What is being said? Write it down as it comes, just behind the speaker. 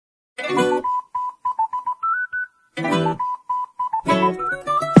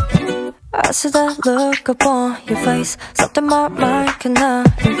I see that look upon your face, something my mind cannot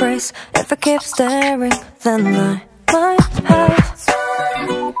embrace. If I keep staring, then I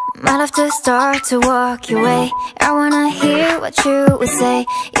might have to start to walk your way. I wanna hear what you would say.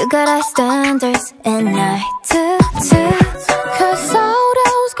 You got high standards and I do too. Cause all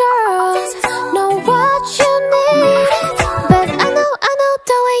those girls know what you need, but I know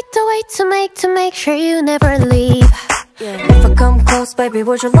the way to make sure you never leave. If I come close, baby,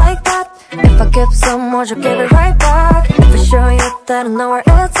 would you like that? If I give some, would you give it right back? If I show you that I know where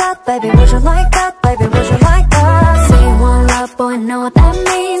it's at, baby, would you like that? Baby, would you like that? Say you want love, boy, I know what that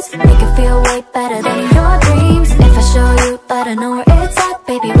means. Make it feel way better than in your dreams. If I show you that I know where it's at,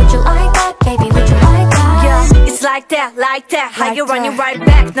 baby, would you like that? Baby, would you like that? Yeah, it's like that. How you running right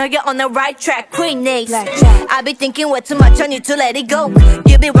back? Know you're on the right track, Queen Ace. I be thinking way too much, I need to let it go.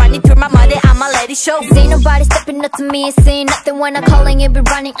 You be running through my mind, I'ma let it show. Ain't nobody stepping up to me and saying nothing when I'm calling. You be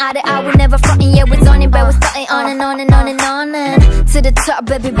running out of hour, never fronting. Yeah, we're on it, but we're starting on and on and on and on and to the top,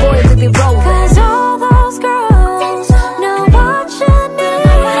 baby boy, baby roll. Cause all those girls know what you need.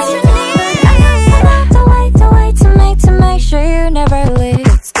 I know the way to make sure you never leave.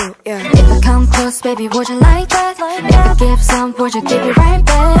 If I come close, baby, would you like that? If I give some, would you give it right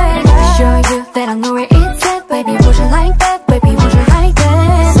back? If I show you that I know where it's at, baby, would you like that? Baby, would you like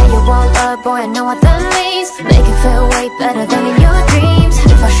that? Say you want love, boy, I know what that means. Make it feel way better than in your dreams.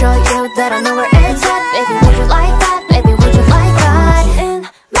 If I show you that I know where it's at, baby, would you like that? Baby, would you like that? In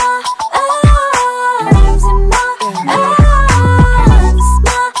my arms, in my arms,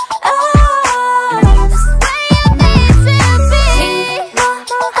 my arms, Where you need to be. in my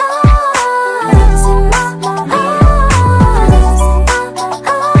arms, in my arms,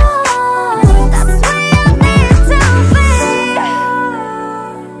 That's where you need to be.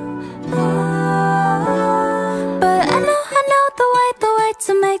 But I know the way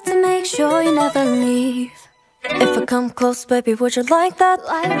to make sure you never leave. If I come close, baby, would you like that?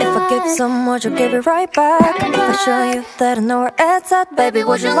 If I give some, would you give it right back? If I show you that I know where it's at, baby,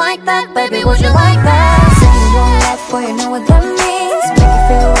 would you like that? Baby, would you like that? Say you want love, boy, you know what that means. Make it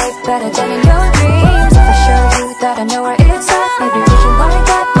feel way better than in your dreams. If I show you that I know where it's at, baby, would you like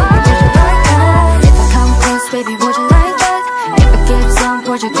that? Baby, would you like that? If I come close, baby, would you like that? If I give some,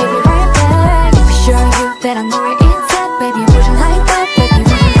 would you give it right back? If I show you that I know where it's at, baby, would you like that? Baby,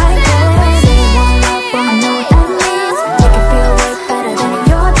 would you like that? Say you want love, boy, I know what that means. Make it feel way better than in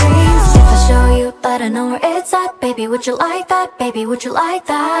your dreams. If I show you that I know where it's at, baby, would you like that? Baby, would you like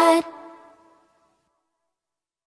that?